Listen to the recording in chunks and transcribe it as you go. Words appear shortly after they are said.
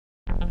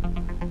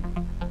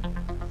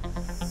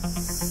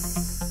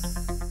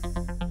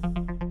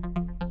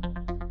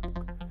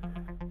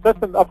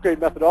System upgrade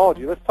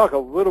methodology. Let's talk a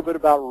little bit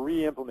about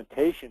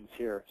reimplementations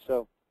here.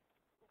 So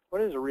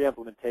what is a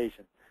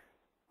reimplementation?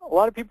 A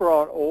lot of people are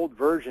on old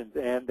versions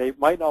and they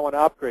might not want to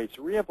upgrade.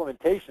 So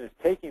reimplementation is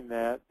taking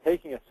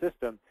a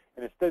system,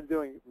 and instead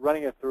of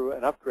running it through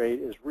an upgrade,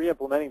 is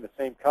reimplementing the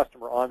same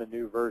customer on the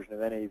new version of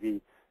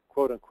NAV,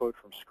 quote unquote,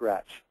 from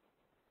scratch.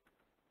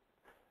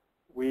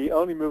 We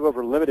only move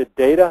over limited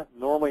data,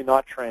 normally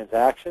not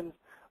transactions.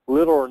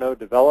 Little or no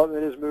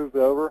development is moved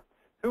over.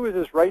 Who is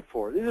this right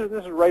for? This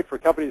is right for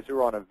companies who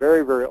are on a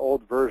very, very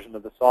old version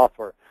of the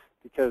software,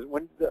 because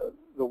when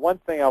the one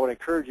thing I would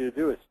encourage you to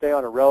do is stay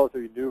on a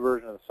relatively new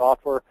version of the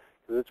software,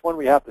 because it's when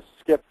we have to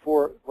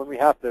when we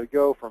have to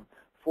go from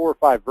 4 or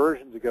 5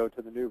 versions ago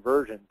to the new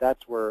version,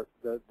 that's where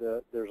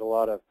there's a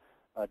lot of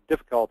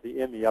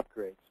difficulty in the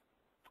upgrades.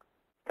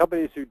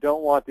 Companies who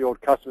don't want the old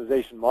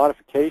customization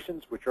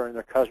modifications, which are in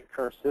their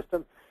current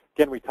system,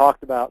 again, we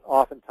talked about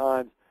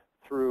oftentimes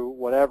through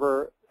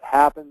whatever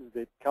happens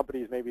that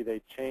companies, maybe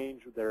they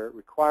change their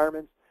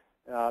requirements,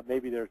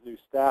 maybe there's new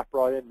staff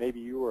brought in, maybe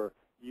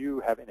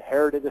you have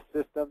inherited a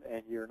system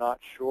and you're not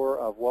sure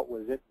of what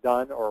was it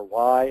done or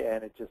why,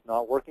 and it's just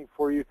not working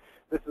for you.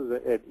 This is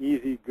an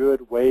easy,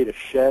 good way to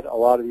shed a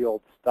lot of the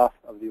old stuff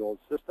of the old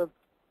system.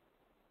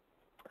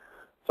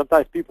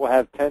 Sometimes people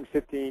have 10,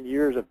 15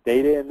 years of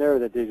data in there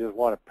that they just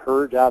want to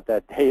purge out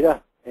that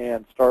data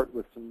and start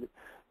with some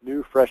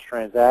new, fresh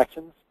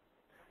transactions.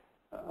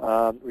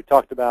 We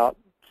talked about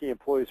key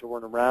employees who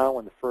weren't around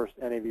when the first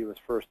NAV was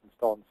first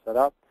installed and set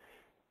up.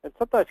 And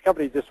sometimes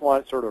companies just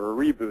want sort of a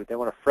reboot. They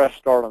want a fresh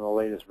start on the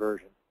latest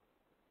version.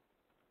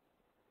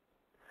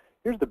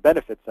 Here's the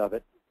benefits of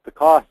it. The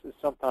cost is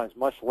sometimes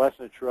much less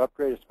than a true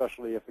upgrade,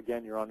 especially if,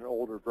 again, you're on an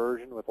older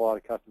version with a lot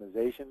of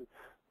customization.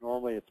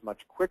 Normally, it's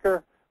much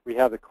quicker. We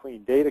have the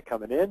clean data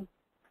coming in.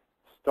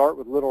 Start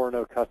with little or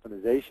no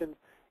customization.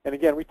 And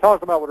again, we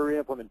talked about what a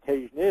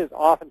reimplementation is.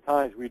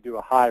 Oftentimes, we do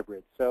a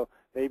hybrid. So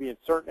maybe in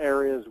certain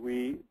areas,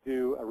 we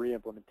do a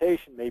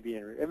reimplementation. Maybe in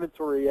your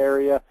inventory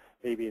area,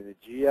 maybe in the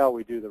GL,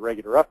 we do the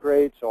regular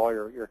upgrade, so all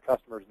your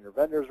customers and your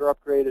vendors are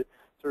upgraded.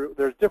 So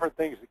there's different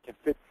things that can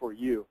fit for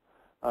you.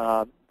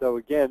 Though,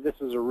 again, this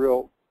is a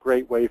real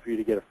great way for you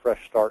to get a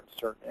fresh start in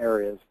certain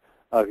areas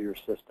of your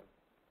system.